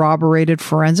that corroborated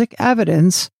forensic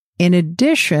evidence, in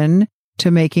addition to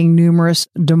making numerous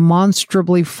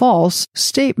demonstrably false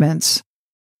statements.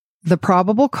 The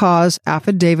probable cause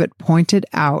affidavit pointed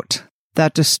out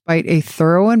that despite a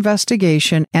thorough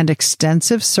investigation and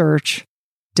extensive search,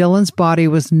 Dylan's body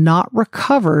was not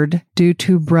recovered due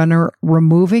to Brenner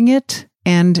removing it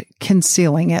and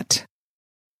concealing it.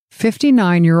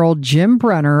 59-year-old Jim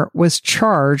Brenner was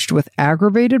charged with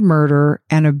aggravated murder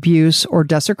and abuse or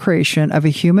desecration of a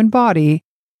human body,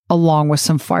 along with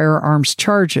some firearms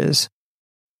charges.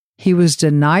 He was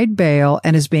denied bail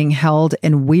and is being held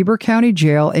in Weber County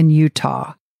Jail in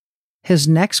Utah. His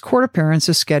next court appearance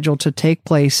is scheduled to take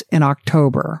place in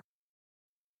October.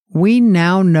 We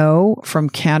now know from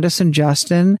Candace and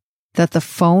Justin that the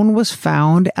phone was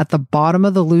found at the bottom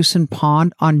of the Lucin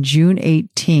Pond on June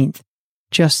 18th.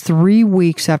 Just 3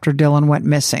 weeks after Dylan went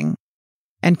missing.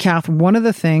 And Kath, one of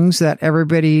the things that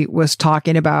everybody was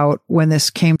talking about when this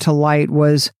came to light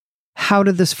was, how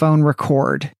did this phone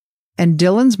record? And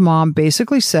Dylan's mom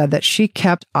basically said that she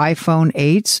kept iPhone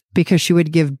 8s because she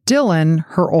would give Dylan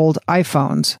her old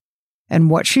iPhones. And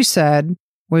what she said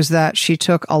was that she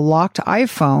took a locked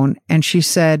iPhone and she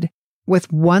said,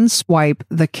 with one swipe,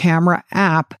 the camera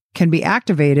app can be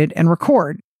activated and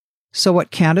record. So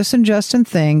what Candace and Justin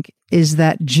think is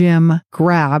that Jim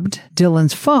grabbed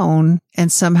Dylan's phone and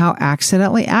somehow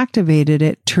accidentally activated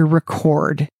it to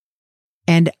record.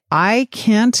 And I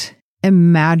can't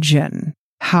imagine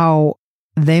how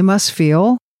they must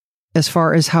feel as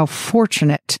far as how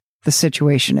fortunate the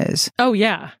situation is. Oh,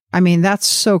 yeah. I mean, that's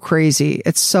so crazy.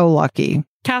 It's so lucky.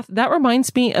 Kath, that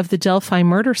reminds me of the Delphi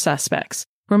murder suspects.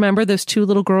 Remember those two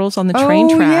little girls on the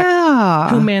train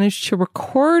track who managed to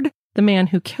record the man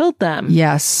who killed them?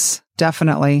 Yes,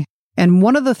 definitely. And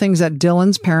one of the things that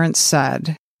Dylan's parents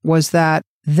said was that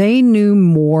they knew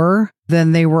more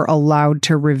than they were allowed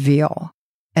to reveal.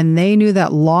 And they knew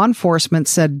that law enforcement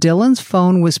said Dylan's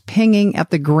phone was pinging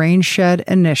at the grain shed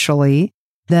initially.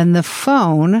 Then the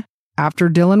phone, after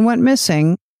Dylan went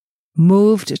missing,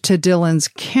 moved to Dylan's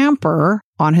camper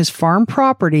on his farm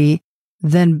property,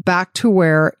 then back to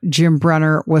where Jim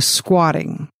Brenner was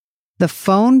squatting. The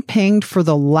phone pinged for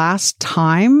the last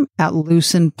time at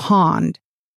Lucin Pond.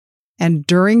 And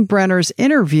during Brenner's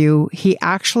interview, he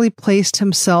actually placed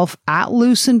himself at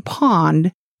Lucin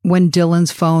Pond when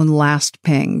Dylan's phone last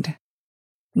pinged.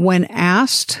 When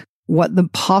asked what the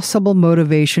possible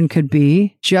motivation could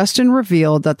be, Justin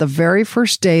revealed that the very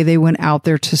first day they went out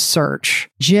there to search,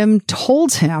 Jim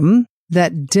told him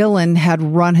that Dylan had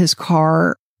run his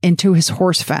car into his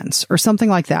horse fence or something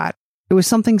like that. It was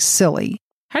something silly.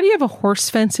 How do you have a horse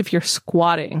fence if you're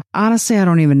squatting? Honestly, I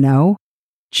don't even know.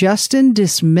 Justin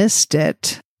dismissed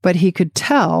it, but he could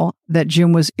tell that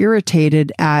Jim was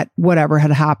irritated at whatever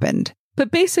had happened.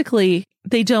 But basically,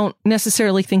 they don't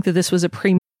necessarily think that this was a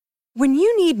When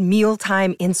you need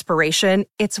mealtime inspiration,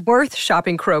 it's worth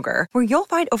shopping Kroger, where you'll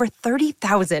find over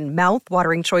 30,000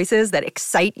 mouth-watering choices that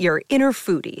excite your inner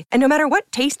foodie. And no matter what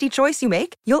tasty choice you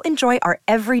make, you'll enjoy our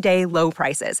everyday low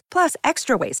prices, plus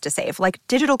extra ways to save, like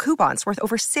digital coupons worth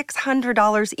over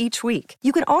 $600 each week.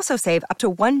 You can also save up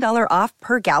to $1 off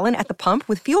per gallon at the pump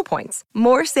with fuel points.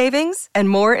 More savings and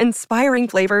more inspiring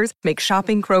flavors make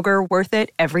shopping Kroger worth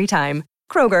it every time.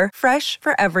 Kroger, fresh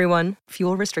for everyone.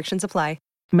 Fuel restrictions apply.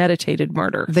 Meditated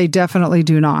murder. They definitely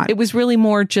do not. It was really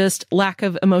more just lack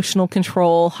of emotional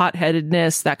control,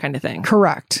 hot-headedness, that kind of thing.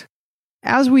 Correct.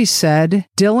 As we said,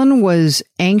 Dylan was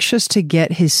anxious to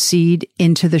get his seed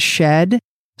into the shed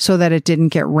so that it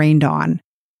didn't get rained on.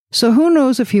 So who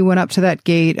knows if he went up to that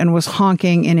gate and was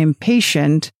honking and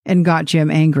impatient and got Jim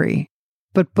angry.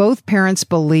 But both parents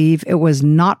believe it was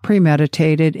not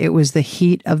premeditated. It was the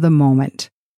heat of the moment.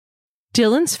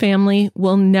 Dylan's family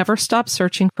will never stop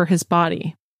searching for his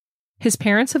body. His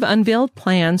parents have unveiled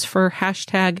plans for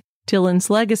 #Dylan's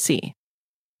legacy.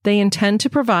 They intend to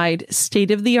provide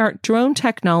state-of-the-art drone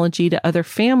technology to other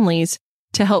families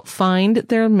to help find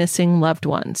their missing loved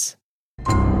ones.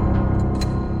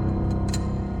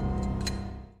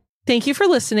 Thank you for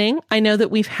listening. I know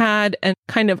that we've had a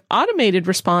kind of automated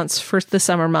response for the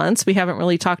summer months. We haven't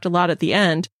really talked a lot at the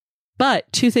end,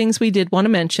 but 2 things we did want to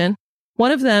mention.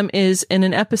 One of them is in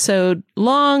an episode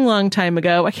long time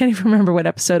ago. I can't even remember what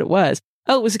episode it was.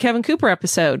 Oh, it was a Kevin Cooper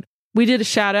episode. We did a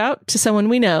shout out to someone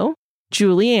we know,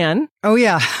 Julianne. Oh,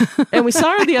 yeah. And we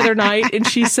saw her the other night and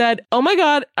she said, oh my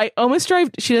God, I almost drove.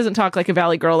 She doesn't talk like a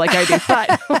Valley girl like I do,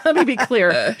 but let me be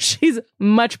clear. She's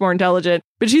much more intelligent.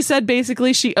 But she said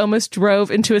basically she almost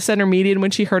drove into a center median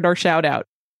when she heard our shout out.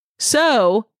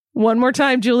 So one more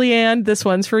time, Julianne, this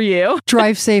one's for you.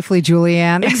 Drive safely,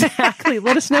 Julianne. Exactly.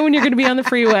 Let us know when you're going to be on the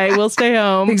freeway. We'll stay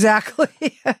home.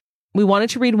 Exactly. We wanted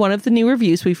to read one of the new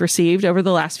reviews we've received over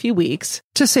the last few weeks.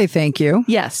 To say thank you.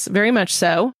 Yes, very much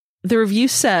so. The review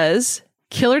says,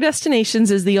 Killer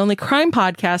Destinations is the only crime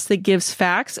podcast that gives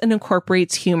facts and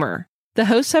incorporates humor. The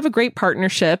hosts have a great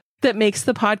partnership that makes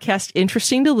the podcast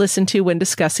interesting to listen to when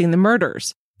discussing the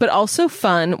murders, but also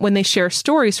fun when they share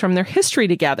stories from their history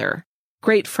together.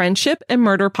 Great friendship and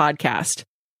murder podcast.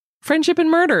 Friendship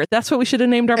and murder. That's what we should have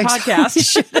named our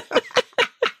podcast.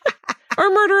 Or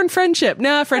murder and friendship.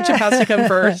 Nah, friendship has to come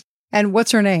first. And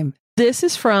what's her name? This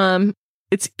is from,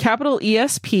 it's capital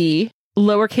ESP,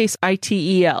 lowercase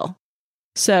ITEL.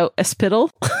 So,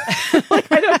 Espital?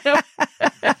 Like, I don't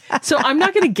know. So, I'm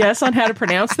not going to guess on how to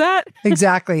pronounce that.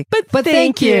 Exactly. But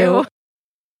thank you.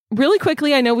 Really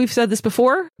quickly, I know we've said this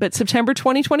before, but September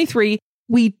 2023,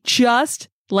 we just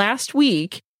last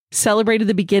week celebrated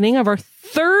the beginning of our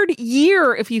 3rd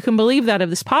year, if you can believe that, of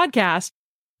this podcast.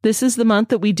 This is the month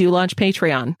that we do launch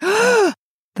Patreon.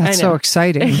 That's so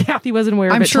exciting. Kathy wasn't aware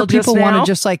of it. I'm sure people want to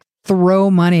just like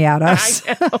throw money at us.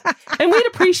 I know. And we'd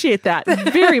appreciate that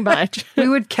very much. We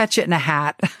would catch it in a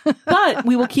hat. But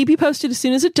we will keep you posted as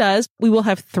soon as it does. We will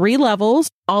have 3 levels,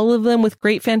 all of them with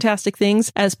great, fantastic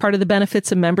things as part of the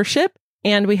benefits of membership.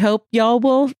 And we hope y'all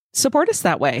will support us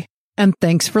that way. And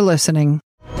thanks for listening.